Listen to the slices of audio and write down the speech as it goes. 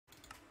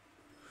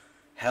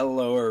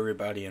Hello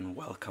everybody and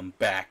welcome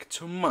back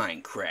to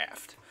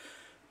Minecraft.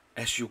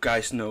 As you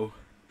guys know,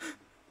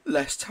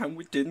 last time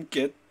we didn't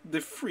get the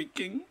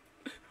freaking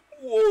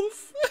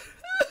wolf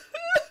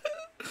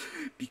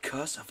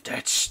because of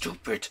that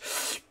stupid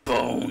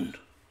bone.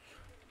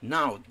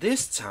 Now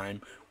this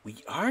time we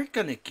are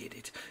gonna get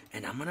it,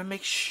 and I'm gonna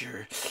make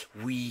sure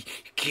we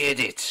get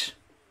it.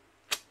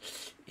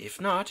 If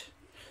not,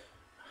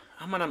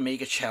 I'm gonna make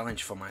a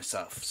challenge for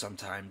myself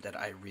sometime that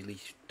I really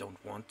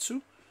don't want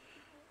to,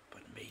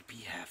 but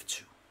maybe have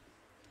to.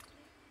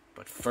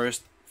 But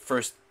first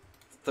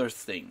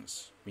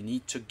things, we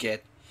need to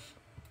get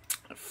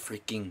a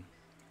freaking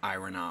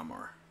iron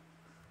armor.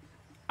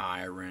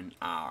 Iron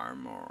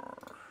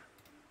armor.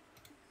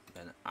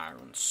 Then an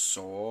iron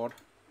sword.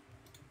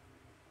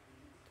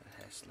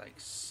 That has like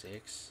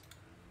 6.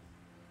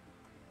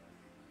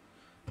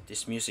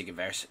 This music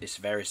is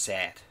very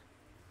sad.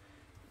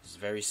 It's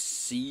very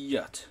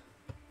sad.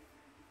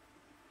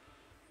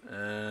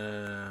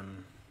 We're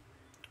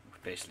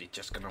basically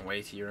just gonna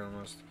wait here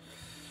almost.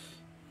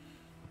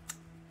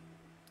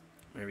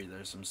 Maybe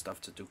there's some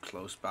stuff to do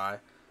close by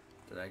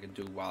that I can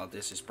do while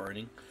this is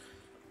burning.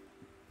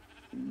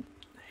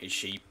 Hey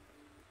sheep,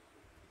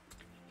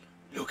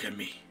 look at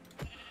me.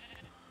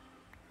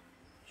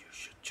 You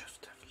should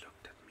just have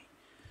looked at me.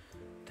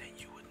 Then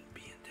you wouldn't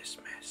be in this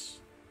mess.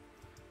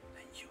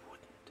 Then you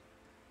wouldn't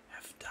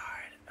have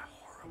died a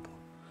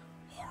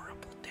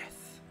horrible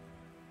death.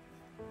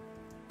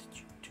 Did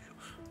you do?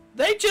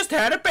 They just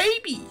had a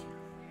baby,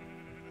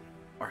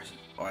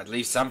 or at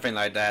least something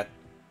like that.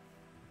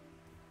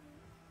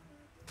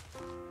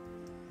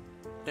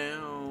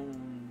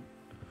 Down,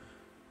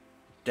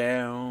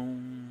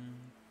 down,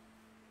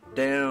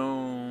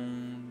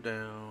 down,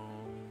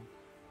 down.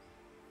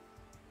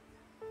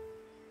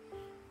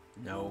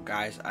 No,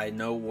 guys, I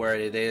know where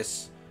it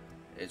is.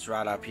 It's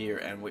right up here,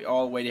 and we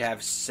already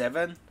have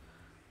 7,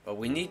 but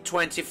we need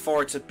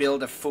 24 to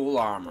build a full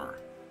armor.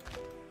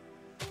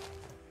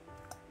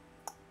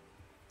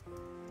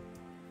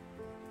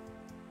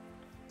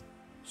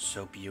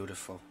 So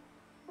beautiful.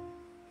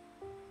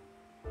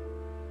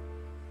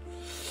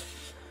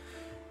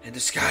 And the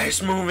sky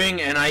is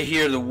moving, and I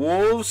hear the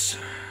wolves.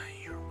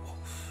 You're a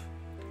wolf.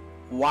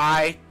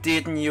 Why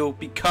didn't you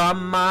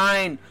become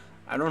mine?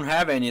 I don't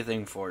have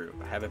anything for you.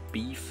 I have a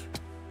beef.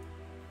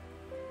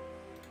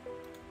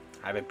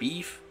 I have a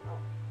beef.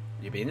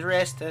 You be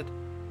interested?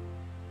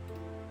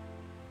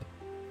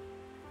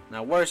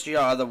 Now, where's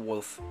your other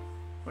wolf?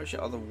 Where's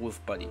your other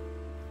wolf buddy?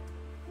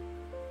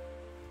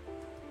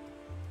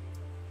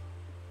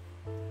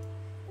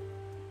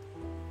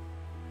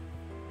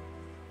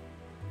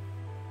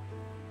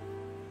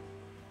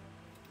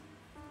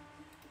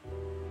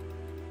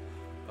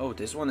 Oh,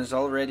 this one is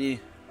already...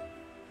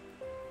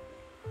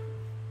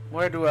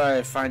 Where do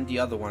I find the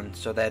other one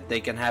so that they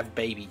can have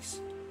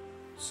babies?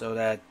 So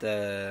that we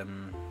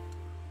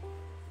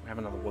have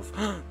another wolf.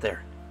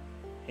 There.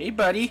 Hey,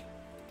 buddy.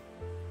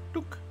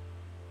 Look.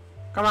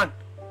 Come on.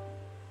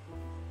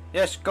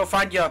 Yes, go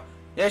find your...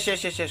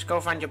 Yes.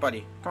 Go find your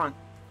buddy. Come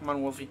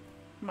on, Wolfie.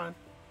 Come on.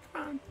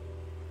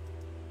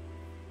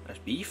 There's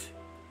beef.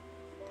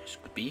 There's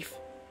good beef.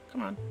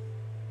 Come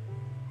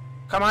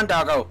on,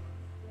 doggo.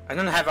 I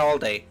don't have all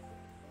day.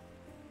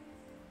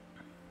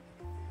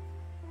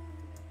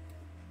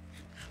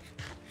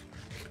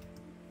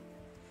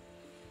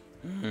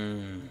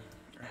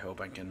 I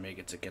hope I can make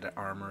it to get an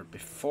armor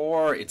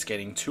before it's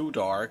getting too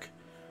dark.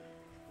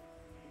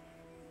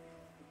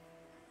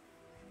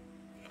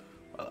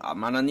 Well,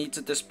 I'm gonna need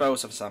to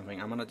dispose of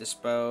something. I'm gonna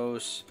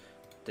dispose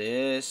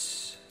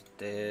this.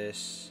 Why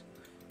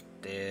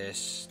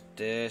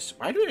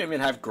do I even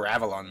have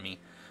gravel on me?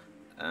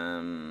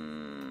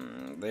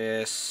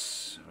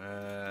 This.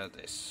 I don't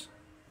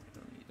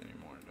need any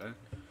more of that.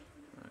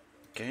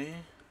 Okay.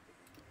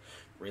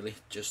 Really?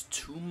 Just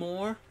 2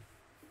 more?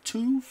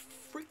 2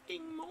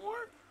 freaking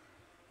more?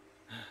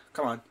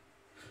 Come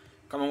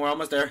on, we're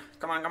almost there.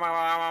 Come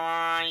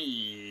on.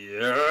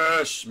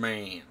 Yes,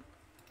 man.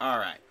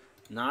 Alright.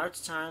 Now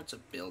it's time to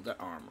build the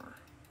armor.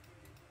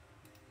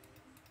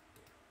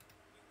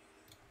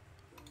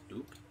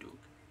 Duke.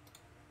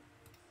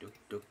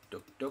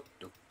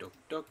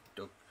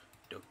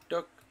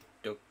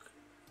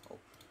 Oh.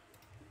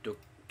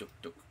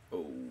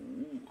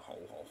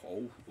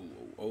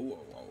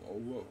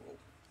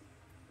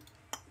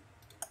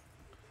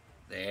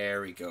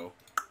 There we go.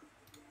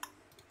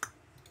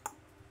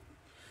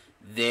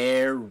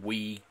 There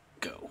we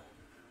go.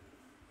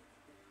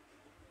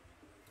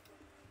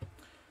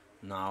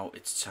 Now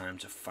it's time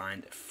to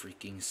find a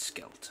freaking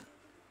skeleton.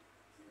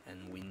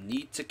 And we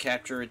need to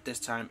capture it this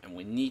time, and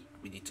we need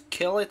to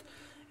kill it,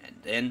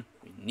 and then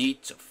we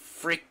need to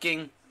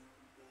freaking...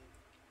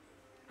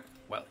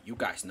 Well, you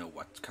guys know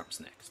what comes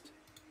next.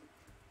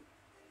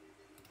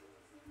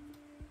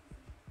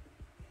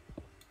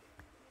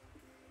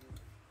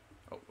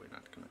 Oh, we're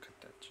not gonna cut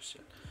that just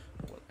yet.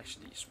 Well,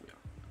 actually, yes, we are.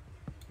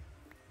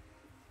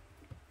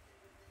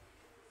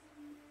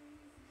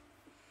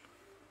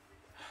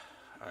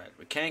 Alright,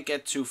 we can't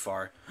get too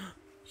far.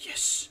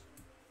 Yes!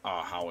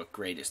 Oh, how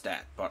great is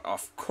that? But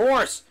of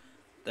course,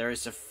 there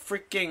is a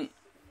freaking...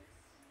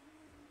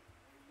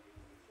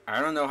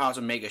 I don't know how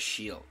to make a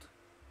shield.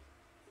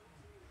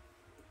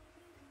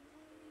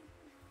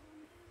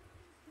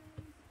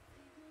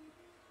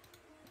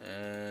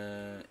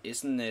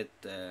 Isn't it...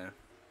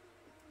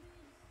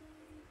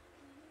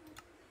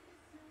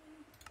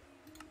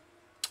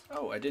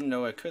 Oh, I didn't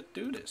know I could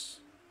do this.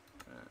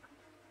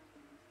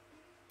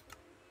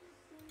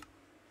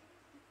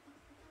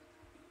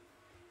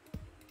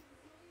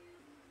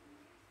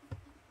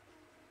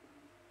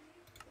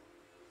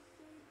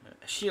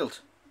 A shield.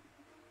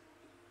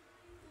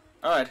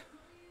 Alright.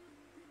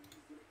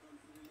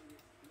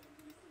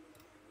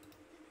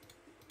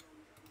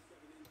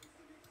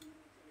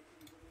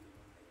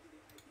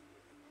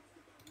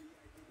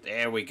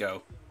 There we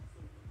go.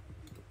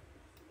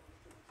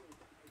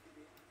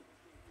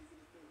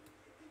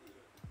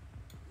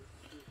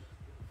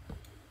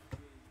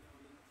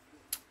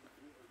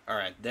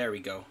 Alright, there we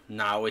go.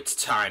 Now it's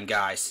time,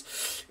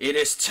 guys. It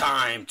is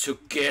time to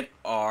get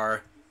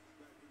our...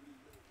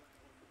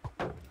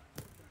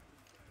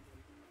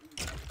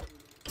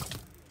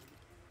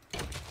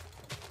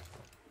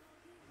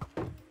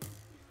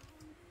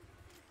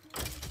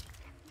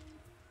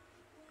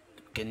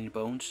 Get any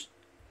bones?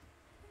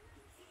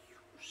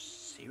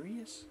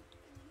 Serious?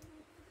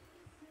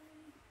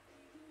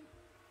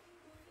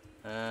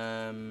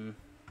 There's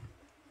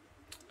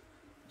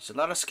a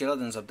lot of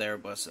skeletons up there,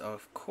 but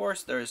of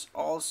course there's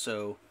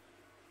also...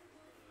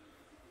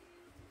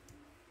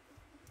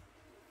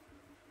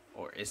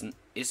 Or is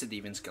it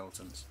even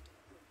skeletons?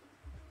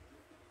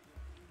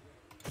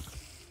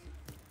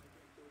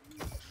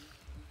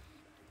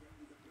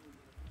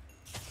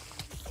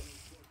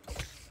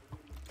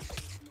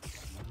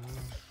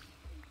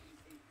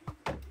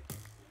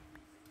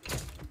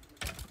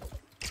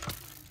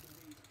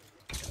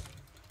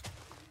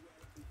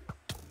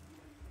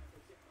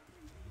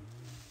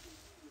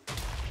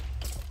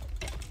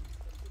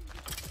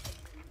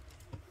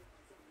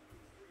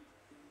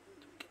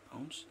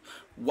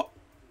 What?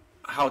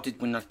 How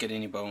did we not get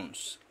any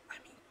bones? I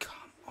mean,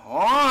 come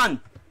on!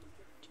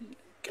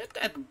 Get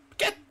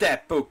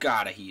that book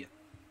out of here!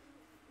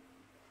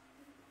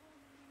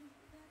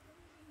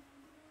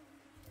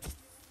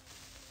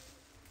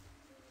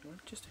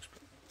 Just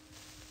explode.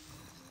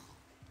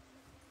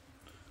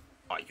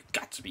 Oh, you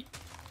got to be!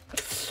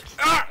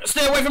 Ah!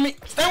 Stay away from me!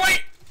 Stay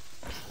away!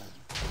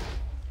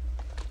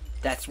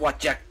 That's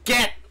what you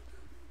get!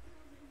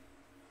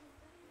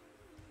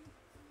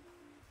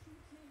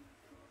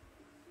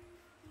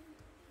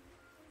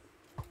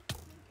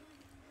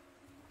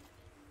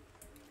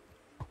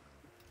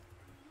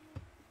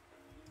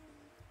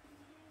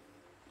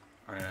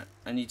 Alright,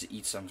 I need to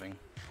eat something.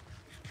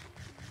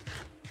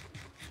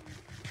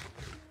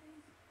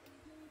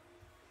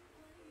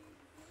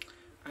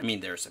 I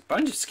mean, there's a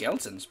bunch of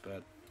skeletons,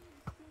 but...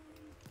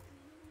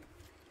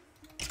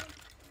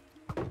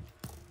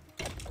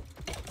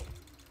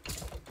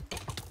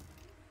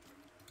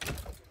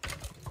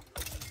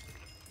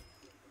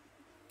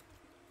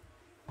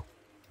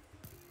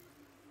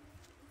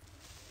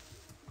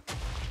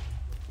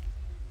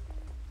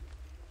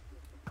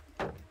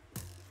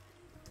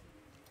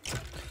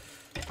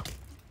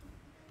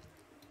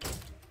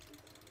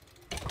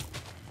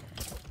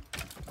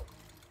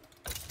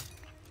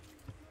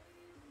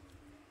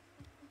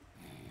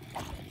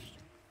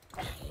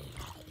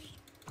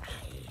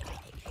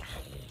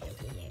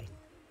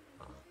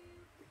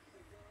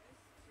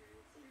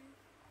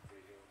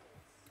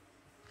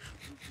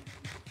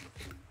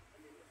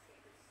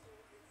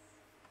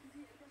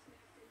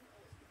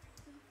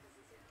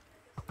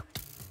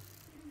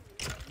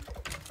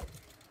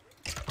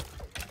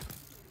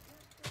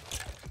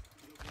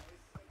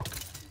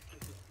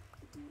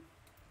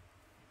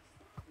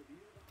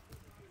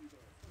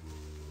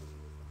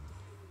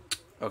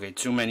 Okay,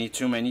 too many.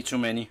 Too many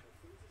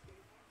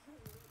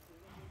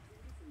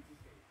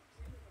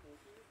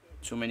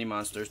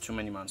monsters, too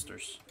many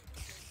monsters.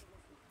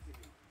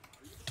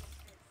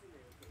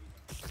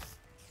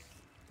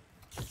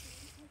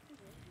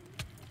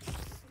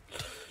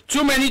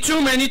 Too many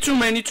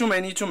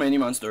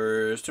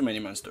monsters, too many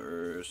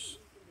monsters.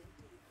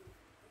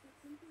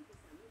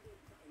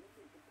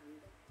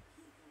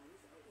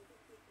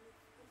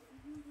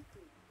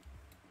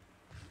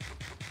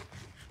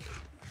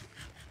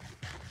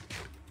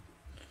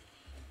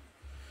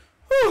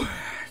 Whew,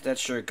 that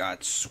sure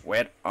got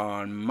sweat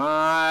on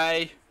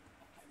my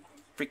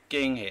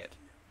freaking head.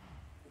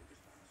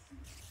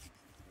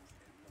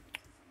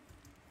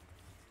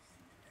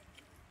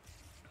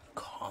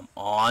 Come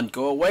on,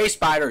 go away,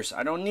 spiders.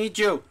 I don't need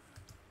you.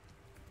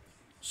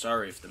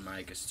 Sorry if the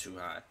mic is too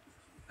high.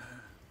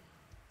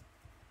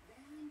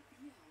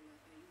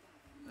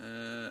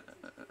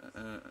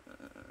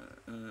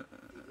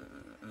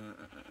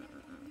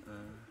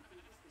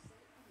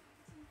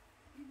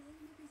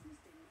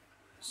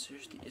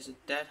 Seriously, is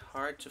it that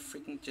hard to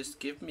freaking just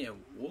give me a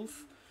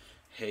wolf?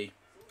 Hey,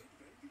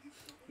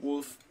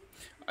 wolf,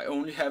 I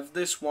only have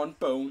this one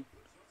bone.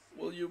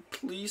 Will you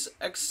please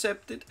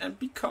accept it and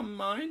become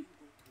mine?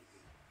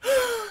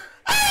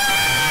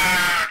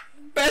 Ah!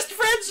 Best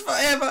friends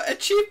forever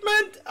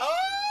achievement.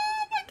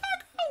 Oh my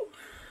doggo.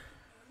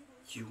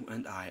 You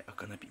and I are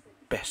gonna be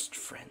best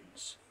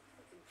friends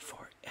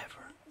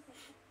forever.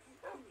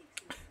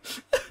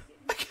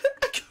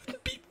 I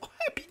couldn't be more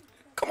happy.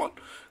 Come on,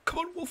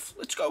 Wolf.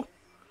 Let's go.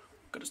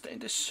 Gotta stay in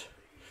this.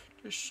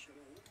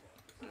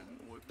 And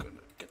we're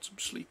gonna get some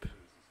sleep.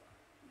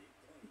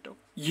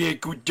 Yeah,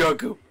 good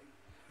doggo.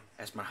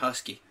 That's my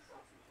husky.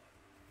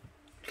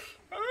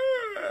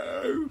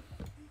 Oh.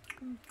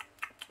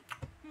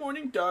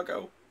 Morning,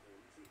 doggo.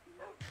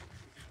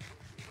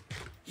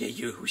 Yeah,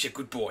 you. Who's a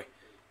good boy?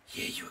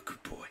 Yeah, you're a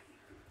good boy.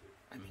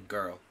 I mean,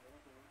 girl.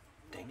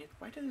 Dang it!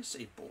 Why did I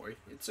say boy?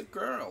 It's a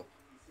girl.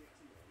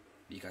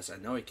 Because I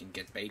know it can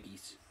get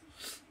babies.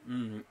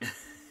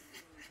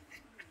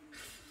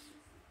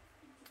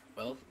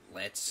 Well,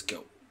 let's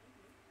go.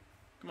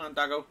 Come on,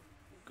 doggo.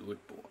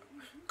 Good boy.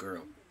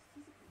 Girl.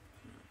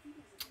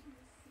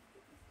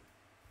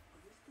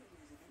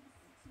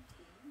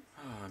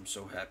 Oh, I'm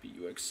so happy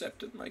you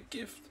accepted my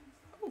gift.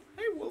 Oh,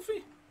 hey,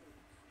 Wolfie.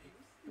 Hey,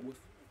 Wolf.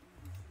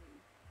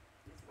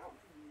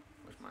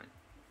 Where's mine?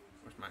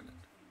 Where's mine at?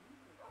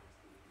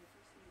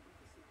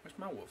 Where's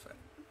my wolf at?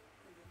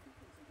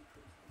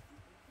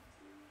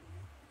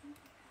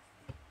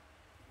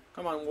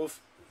 Come on,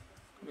 Wolf.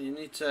 Come on, you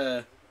need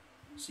to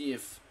see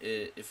if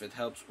it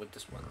helps with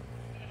this one.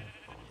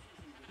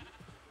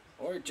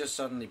 Or it just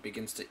suddenly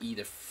begins to eat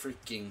a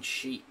freaking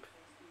sheep.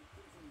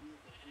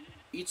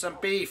 Eat some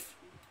beef.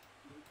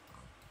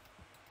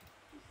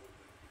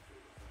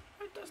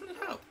 Why doesn't it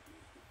help?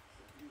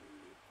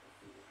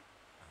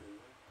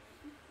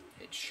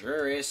 It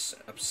sure is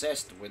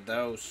obsessed with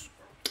those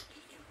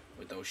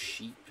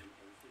sheep.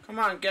 Come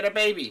on, get a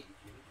baby.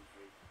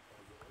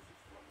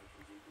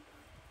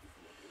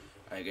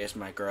 I guess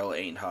my girl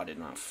ain't hot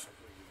enough.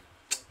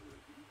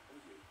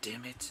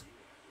 Damn it.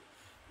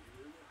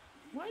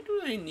 Why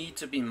do they need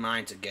to be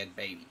mine to get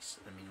babies?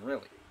 I mean,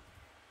 really.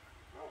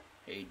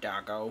 Hey,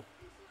 doggo.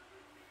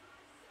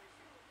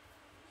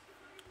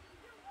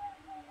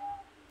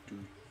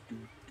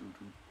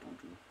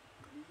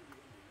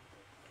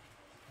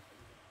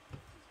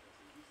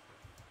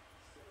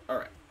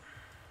 Alright.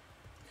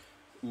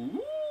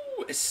 Ooh,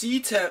 a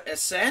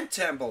sand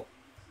temple.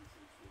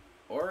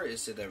 Or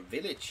is it a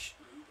village?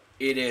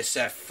 It is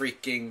a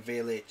freaking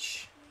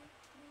village.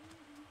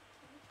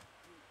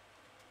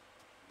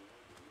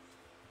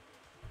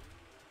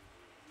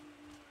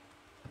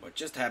 What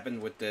just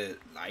happened with the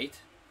light?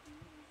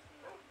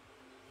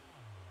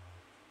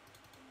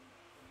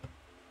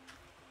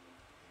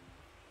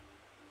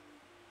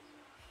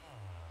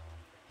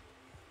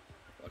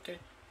 Okay.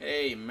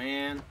 Hey,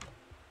 man.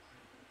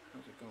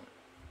 How's it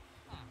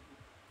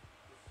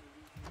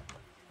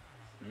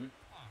going?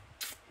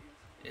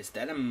 Is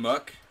that a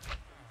muck?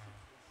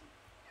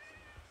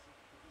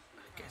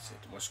 I guess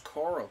it was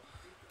coral.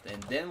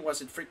 Then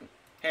was it freaking...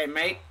 Hey,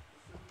 mate.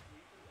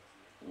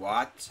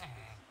 What?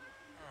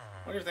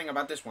 What do you think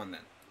about this one,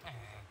 then?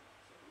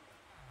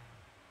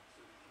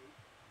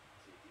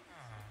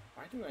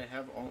 Why do I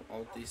have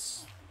all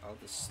this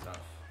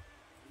stuff?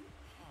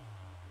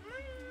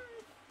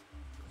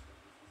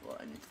 Well,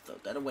 I need to throw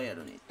that away. I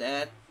don't need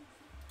that.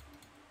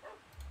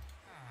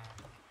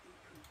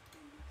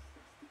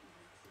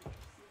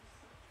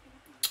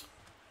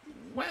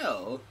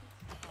 Well,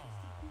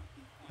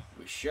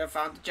 we sure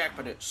found the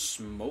jackpot. It's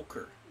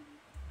smoker.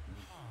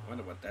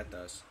 Wonder what that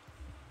does.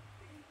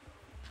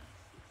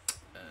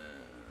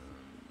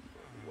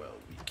 Well,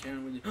 we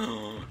can't really.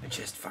 I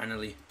just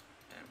finally,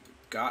 and we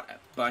got a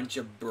bunch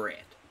of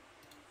bread.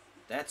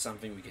 That's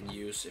something we can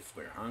use if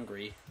we're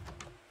hungry.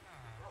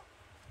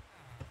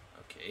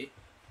 Okay.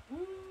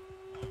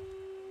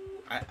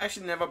 I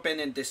actually never been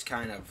in this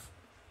kind of.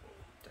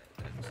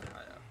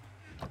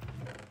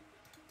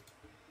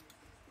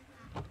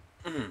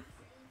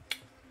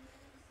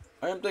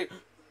 I am thinking.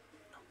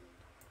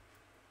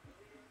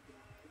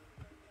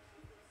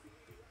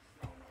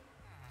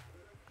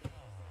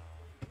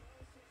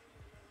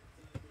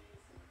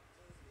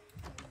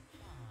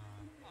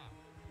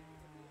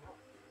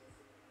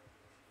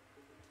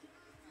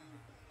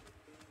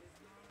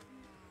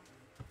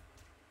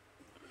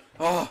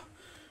 Oh,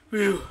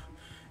 whew.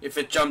 If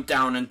it jumped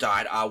down and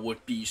died, I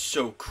would be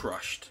so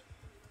crushed.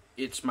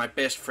 It's my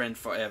best friend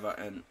forever,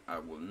 and I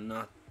will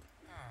not.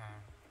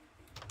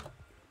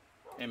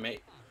 Hey,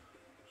 mate.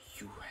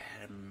 You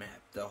had a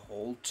map the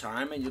whole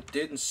time and you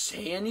didn't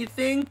say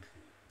anything?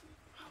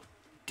 How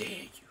dare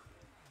you?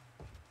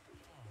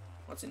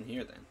 What's in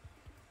here, then?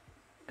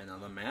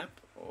 Another map?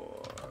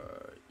 Or...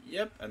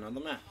 Yep, another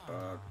map.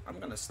 I'm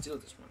gonna steal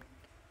this one.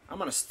 I'm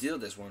gonna steal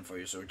this one for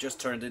you, so it just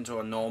turned into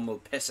a normal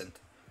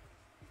peasant.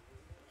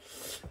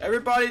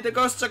 Everybody, the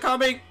ghosts are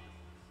coming!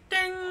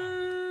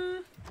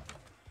 Ding!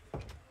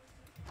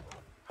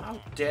 How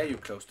dare you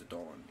close the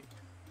door on me?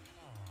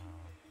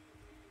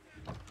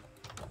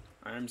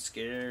 I'm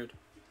scared.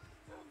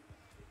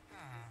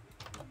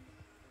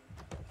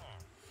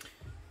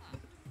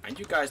 Aren't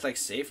you guys like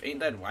safe? Ain't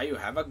that why you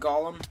have a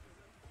golem?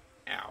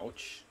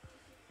 Ouch.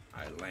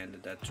 I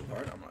landed that too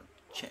hard. I'm gonna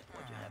check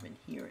what you have in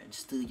here and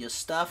steal your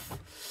stuff.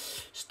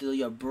 Steal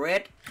your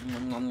bread.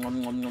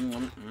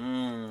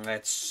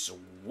 That's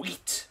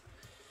sweet.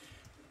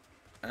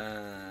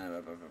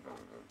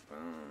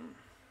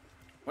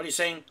 What are you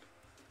saying?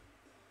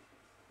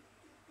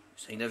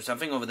 Saying there's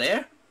something over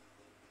there?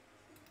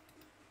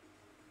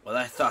 Well,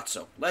 I thought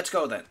so. Let's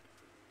go then.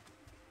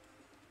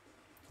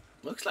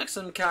 Looks like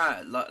some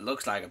kind.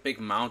 Looks like a big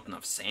mountain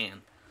of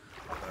sand.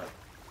 But,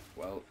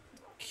 well,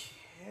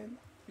 can't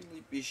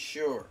really be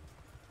sure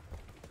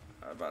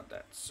about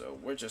that. So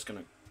we're just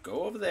gonna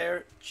go over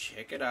there,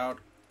 check it out.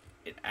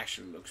 It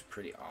actually looks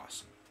pretty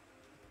awesome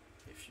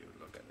if you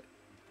look at it.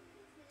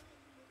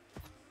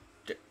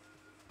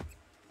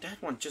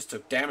 That one just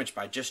took damage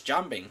by just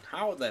jumping.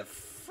 How the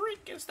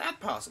freak is that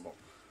possible?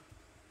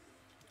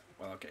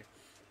 Well, okay.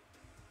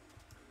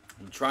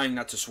 I'm trying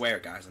not to swear,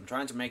 guys. I'm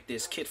trying to make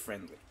this kid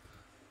friendly.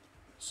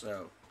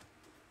 So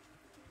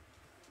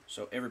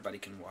everybody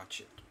can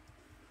watch it.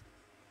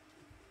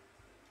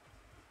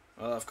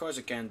 Well, of course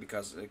it can't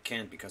because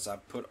I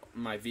put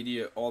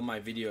all my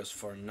videos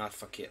for not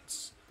for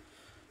kids.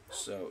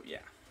 So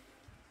yeah.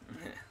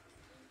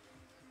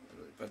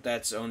 But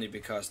that's only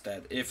because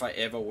that if I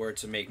ever were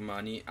to make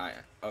money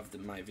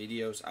my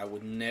videos, I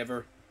would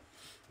never.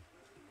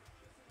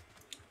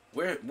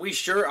 We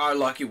sure are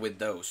lucky with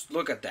those.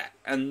 Look at that,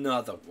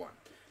 another one.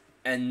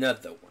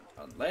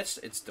 Unless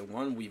it's the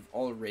one we've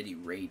already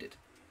rated,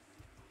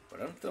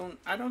 but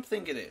I don't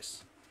think it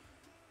is.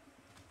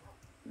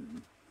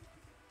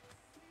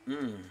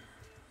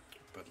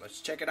 But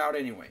let's check it out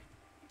anyway.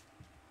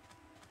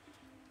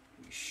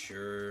 We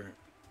sure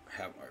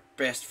have our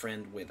best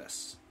friend with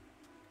us,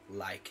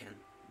 Lycan,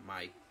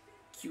 my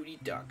cutie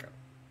doggo.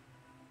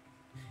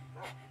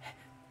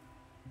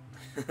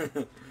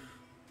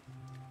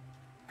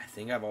 I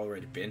think I've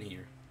already been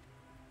here.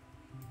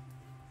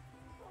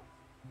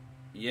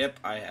 Yep,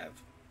 I have.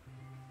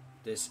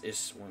 This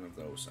is one of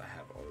those I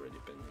have already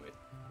been with.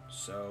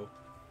 So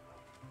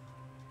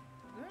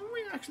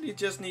we actually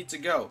just need to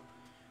go.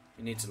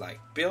 We need to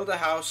like build a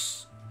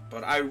house,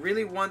 but I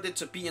really want it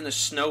to be in a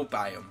snow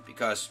biome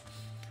because,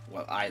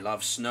 well, I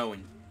love snow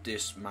in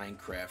this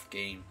Minecraft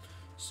game.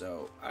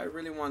 So I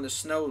really want a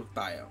snow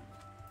biome.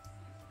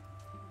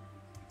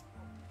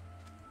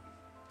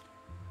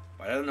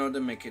 But I don't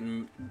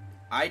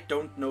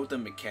know the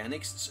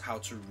mechanics how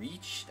to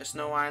reach a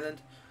snow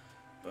island.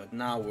 But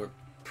now we're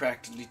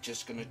practically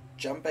just gonna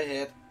jump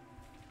ahead.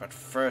 But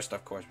first,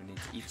 of course, we need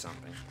to eat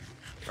something.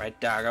 Right,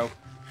 Doggo?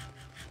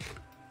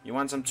 You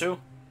want some too?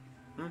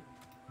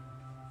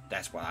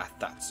 That's what I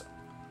thought so.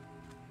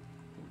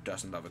 Who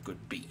doesn't love a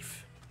good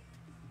beef?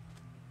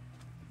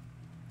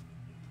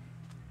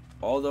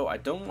 Although I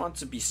don't want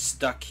to be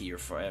stuck here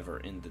forever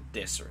in the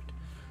desert.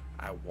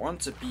 I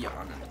want to be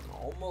on a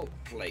normal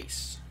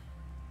place.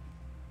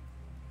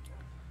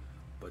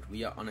 But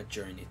we are on a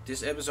journey.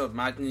 This episode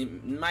might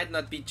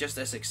not be just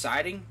as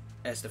exciting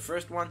as the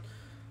first one,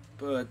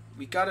 but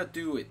we gotta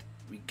do it.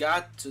 We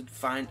got to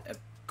find a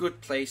good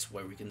place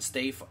where we can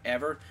stay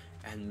forever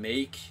and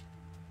make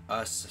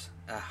us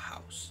a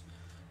house.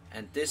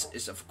 And this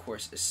is of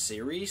course a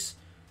series,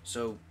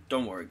 so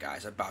don't worry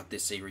guys about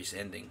this series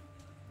ending.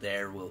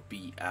 There will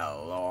be a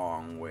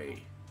long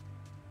way.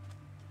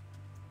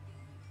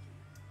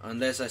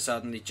 Unless I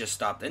suddenly just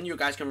stop. Then you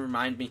guys can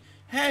remind me,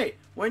 hey,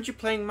 weren't you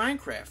playing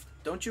Minecraft?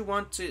 Don't you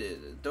want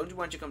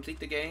to complete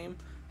the game?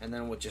 And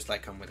then we'll just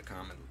like come with a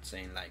comment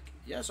saying like,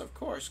 yes, of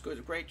course,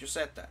 good, great, you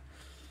said that.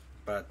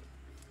 But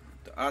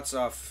the odds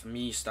of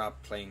me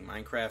stop playing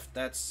Minecraft,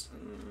 that's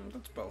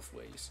both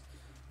ways.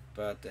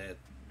 But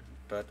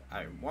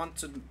I want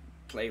to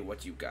play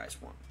what you guys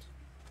want,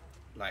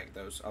 like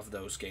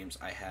those games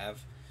I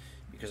have,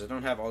 because I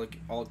don't have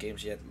all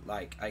games yet.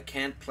 Like I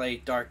can't play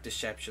Dark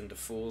Deception, the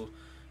full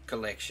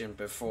collection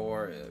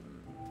before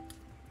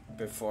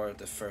the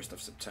 1st of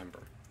September.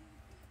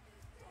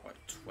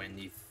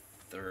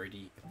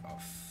 20-30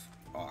 of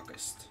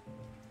August,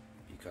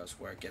 because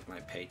where I get my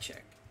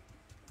paycheck.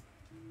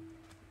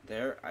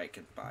 There I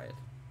can buy it.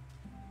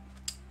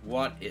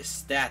 What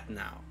is that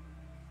now?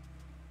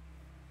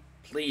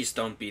 Please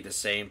don't be the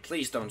same.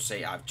 Please don't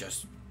say I've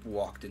just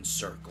walked in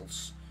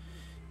circles,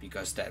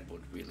 because that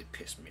would really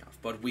piss me off.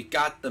 But we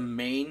got the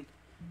main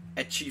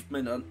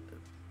achievement on,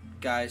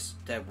 guys,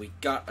 that we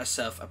got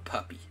ourselves a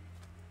puppy.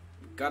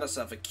 We got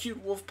ourselves a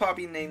cute wolf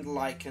puppy named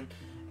Lycan,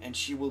 and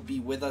she will be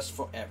with us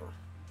forever.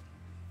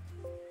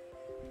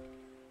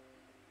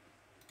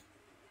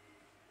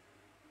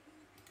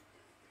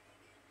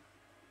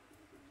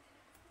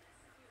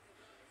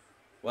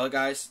 Well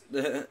guys,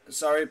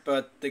 sorry,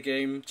 but the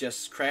game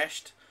just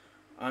crashed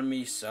on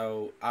me,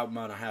 so I'm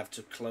gonna have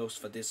to close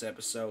for this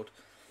episode.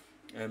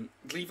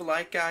 Leave a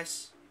like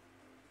guys,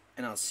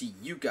 and I'll see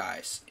you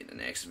guys in the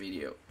next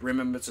video.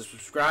 Remember to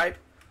subscribe,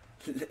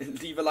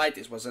 leave a like.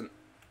 This was an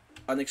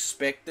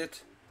unexpected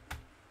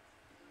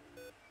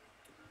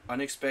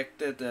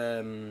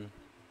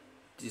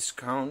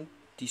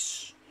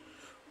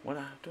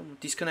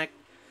disconnect,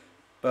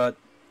 but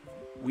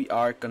we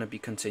are gonna be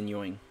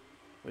continuing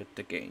with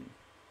the game.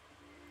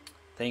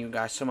 Thank you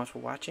guys so much for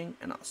watching,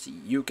 and I'll see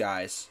you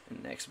guys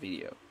in the next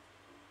video.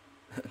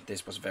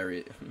 This is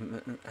very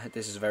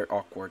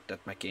awkward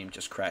that my game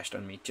just crashed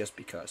on me just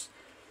because.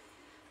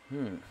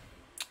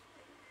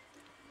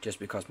 Just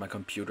because my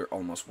computer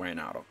almost ran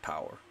out of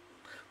power.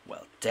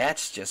 Well,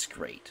 that's just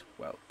great.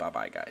 Well, bye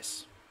bye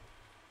guys.